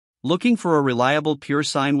Looking for a reliable pure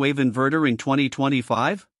sine wave inverter in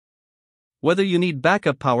 2025? Whether you need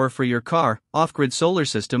backup power for your car, off-grid solar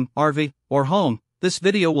system, RV, or home, this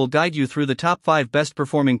video will guide you through the top 5 best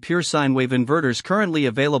performing pure sine wave inverters currently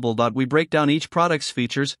available. We break down each product's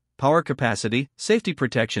features, power capacity, safety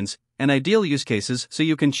protections, and ideal use cases so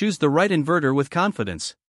you can choose the right inverter with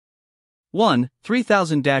confidence. 1.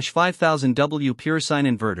 3000-5000W Pure Sine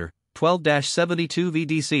Inverter, 12-72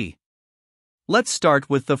 VDC. Let's start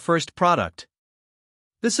with the first product.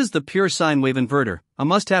 This is the Pure Sine Wave Inverter, a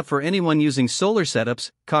must-have for anyone using solar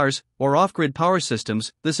setups, cars, or off-grid power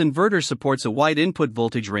systems. This inverter supports a wide input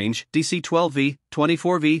voltage range, DC 12V,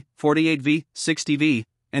 24V, 48V, 60V,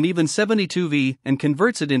 and even 72V, and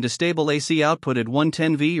converts it into stable AC output at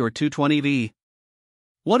 110V or 220V.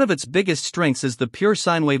 One of its biggest strengths is the pure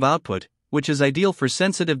sine wave output, which is ideal for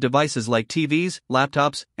sensitive devices like TVs,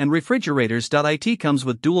 laptops, and refrigerators. It comes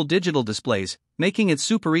with dual digital displays, making it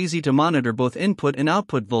super easy to monitor both input and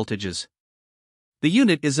output voltages. The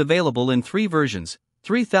unit is available in 3 versions: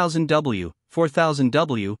 3000W,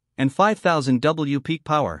 4000W, and 5000W peak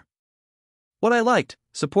power. What I liked: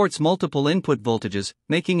 supports multiple input voltages,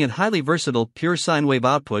 making it highly versatile. Pure sine wave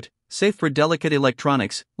output, safe for delicate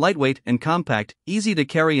electronics, lightweight and compact, easy to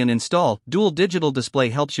carry and install. Dual digital display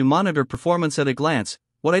helps you monitor performance at a glance.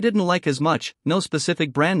 What I didn't like as much: no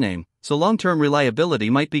specific brand name, so long-term reliability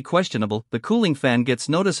might be questionable. The cooling fan gets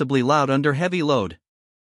noticeably loud under heavy load.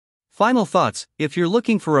 Final thoughts: if you're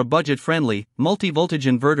looking for a budget-friendly, multi-voltage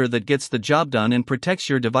inverter that gets the job done and protects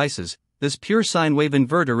your devices, this pure sine wave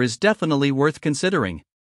inverter is definitely worth considering.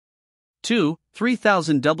 2.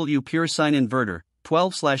 3000W Pure Sine Inverter,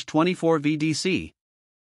 12/24 VDC.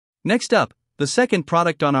 Next up, the second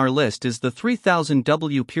product on our list is the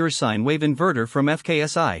 3000W Pure Sine Wave Inverter from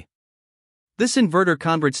FKSI. This inverter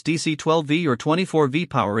converts DC 12V or 24V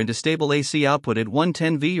power into stable AC output at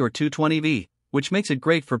 110V or 220V, which makes it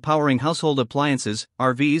great for powering household appliances,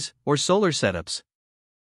 RVs, or solar setups.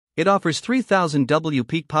 It offers 3000W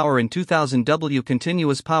peak power and 2000W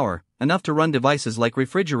continuous power, enough to run devices like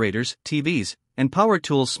refrigerators, TVs, and power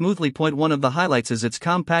tools smoothly. One of the highlights is its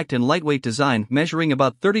compact and lightweight design, measuring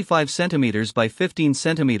about 35 cm by 15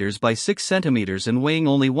 cm by 6 cm and weighing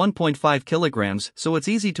only 1.5 kg, so it's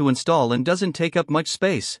easy to install and doesn't take up much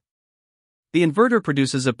space. The inverter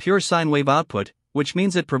produces a pure sine wave output, which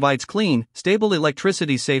means it provides clean, stable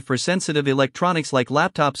electricity safe for sensitive electronics like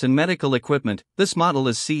laptops and medical equipment. This model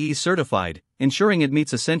is CE certified, ensuring it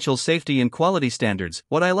meets essential safety and quality standards.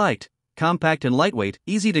 What I liked: compact and lightweight,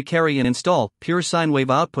 easy to carry and install. Pure sine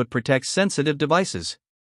wave output protects sensitive devices.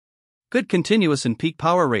 Good continuous and peak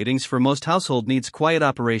power ratings for most household needs. Quiet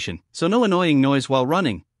operation, so no annoying noise while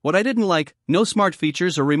running. What I didn't like: no smart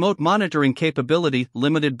features or remote monitoring capability,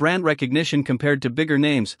 limited brand recognition compared to bigger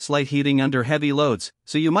names, slight heating under heavy loads,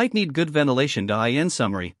 so you might need good ventilation. In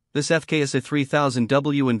summary, this FKSI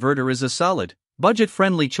 3000W inverter is a solid,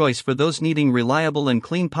 budget-friendly choice for those needing reliable and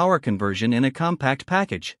clean power conversion in a compact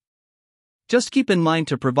package. Just keep in mind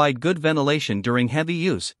to provide good ventilation during heavy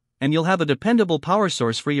use, and you'll have a dependable power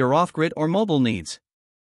source for your off-grid or mobile needs.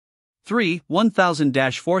 3.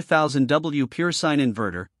 1000-4000W Pure Sine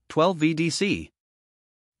Inverter, 12 VDC.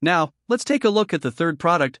 Now, let's take a look at the third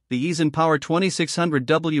product, the Ease & Power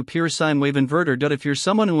 2600W Pure Sine Wave Inverter. If you're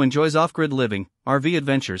someone who enjoys off-grid living, RV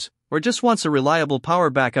adventures, or just wants a reliable power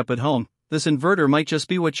backup at home, this inverter might just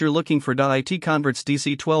be what you're looking for. It converts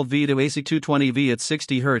DC 12V to AC 220V at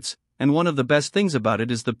 60 Hz, and one of the best things about it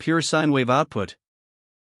is the pure sine wave output.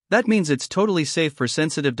 That means it's totally safe for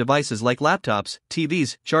sensitive devices like laptops,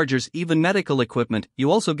 TVs, chargers, even medical equipment.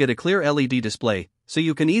 You also get a clear LED display, so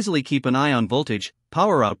you can easily keep an eye on voltage,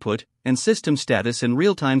 power output, and system status in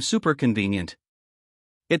real time. Super convenient.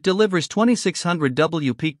 It delivers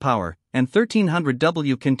 2600W peak power and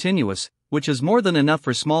 1300W continuous, which is more than enough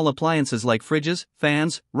for small appliances like fridges,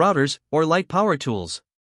 fans, routers, or light power tools.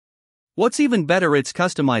 What's even better, it's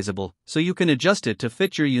customizable, so you can adjust it to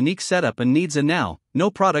fit your unique setup and needs. And now,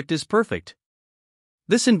 no product is perfect.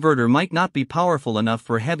 This inverter might not be powerful enough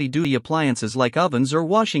for heavy-duty appliances like ovens or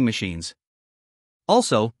washing machines.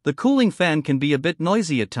 Also, the cooling fan can be a bit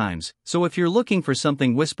noisy at times, so if you're looking for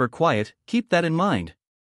something whisper quiet, keep that in mind.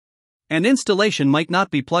 And installation might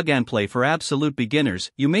not be plug-and-play for absolute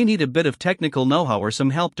beginners. You may need a bit of technical know-how or some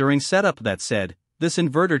help during setup. That said, this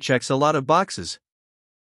inverter checks a lot of boxes.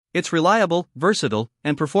 It's reliable, versatile,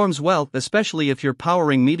 and performs well, especially if you're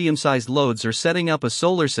powering medium-sized loads or setting up a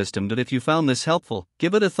solar system. If you found this helpful,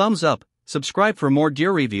 give it a thumbs up, subscribe for more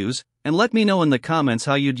gear reviews, and let me know in the comments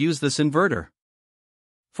how you'd use this inverter.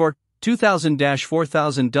 For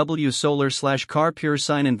 2000-4000W Solar/Car Pure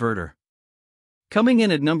Sine Inverter. Coming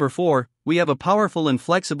in at number 4, we have a powerful and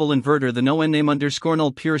flexible inverter, the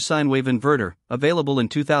NO_N_Name_0 Pure Sine Wave Inverter, available in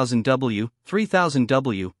 2000W,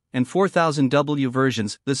 3000W, and 4000W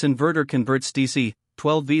versions. This inverter converts DC,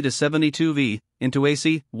 12V to 72V, into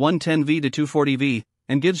AC, 110V to 240V,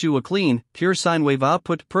 and gives you a clean, pure sine wave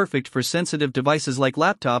output perfect for sensitive devices like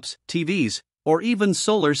laptops, TVs, or even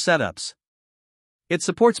solar setups. It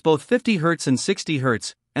supports both 50Hz and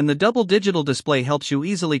 60Hz, and the double digital display helps you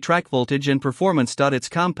easily track voltage and performance. It's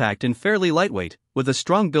compact and fairly lightweight, with a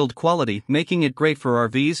strong build quality, making it great for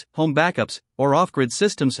RVs, home backups, or off-grid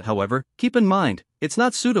systems. However, keep in mind, it's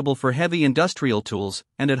not suitable for heavy industrial tools,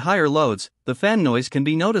 and at higher loads, the fan noise can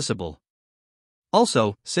be noticeable.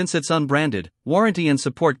 Also, since it's unbranded, warranty and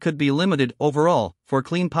support could be limited. Overall, for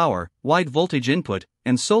clean power, wide voltage input,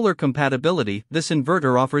 and solar compatibility, this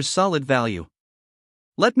inverter offers solid value.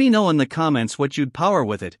 Let me know in the comments what you'd power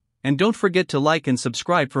with it, and don't forget to like and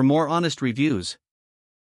subscribe for more honest reviews.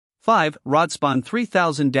 5. RDDSPON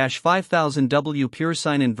 3000-5000W Pure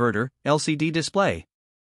Sine Inverter, LCD Display.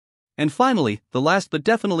 And finally, the last but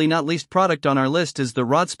definitely not least product on our list is the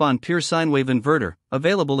RDDSPON Pure Sine Wave Inverter,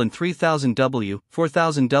 available in 3000W,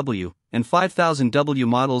 4000W, and 5000W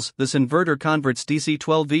models. This inverter converts DC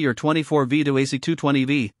 12V or 24V to AC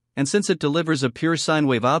 220V, and since it delivers a pure sine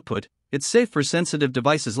wave output, it's safe for sensitive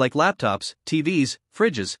devices like laptops, TVs,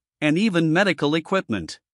 fridges, and even medical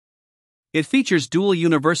equipment. It features dual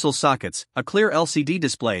universal sockets, a clear LCD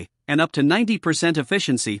display, and up to 90%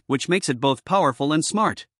 efficiency, which makes it both powerful and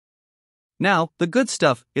smart. Now, the good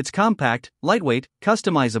stuff: it's compact, lightweight,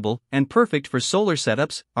 customizable, and perfect for solar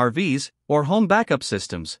setups, RVs, or home backup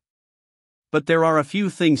systems. But there are a few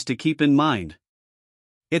things to keep in mind.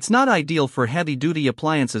 It's not ideal for heavy-duty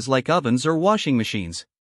appliances like ovens or washing machines.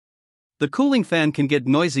 The cooling fan can get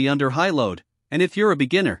noisy under high load, and if you're a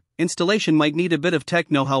beginner, installation might need a bit of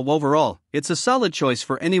tech know-how. Overall, it's a solid choice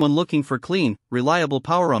for anyone looking for clean, reliable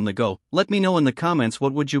power on the go. Let me know in the comments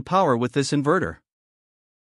what would you power with this inverter.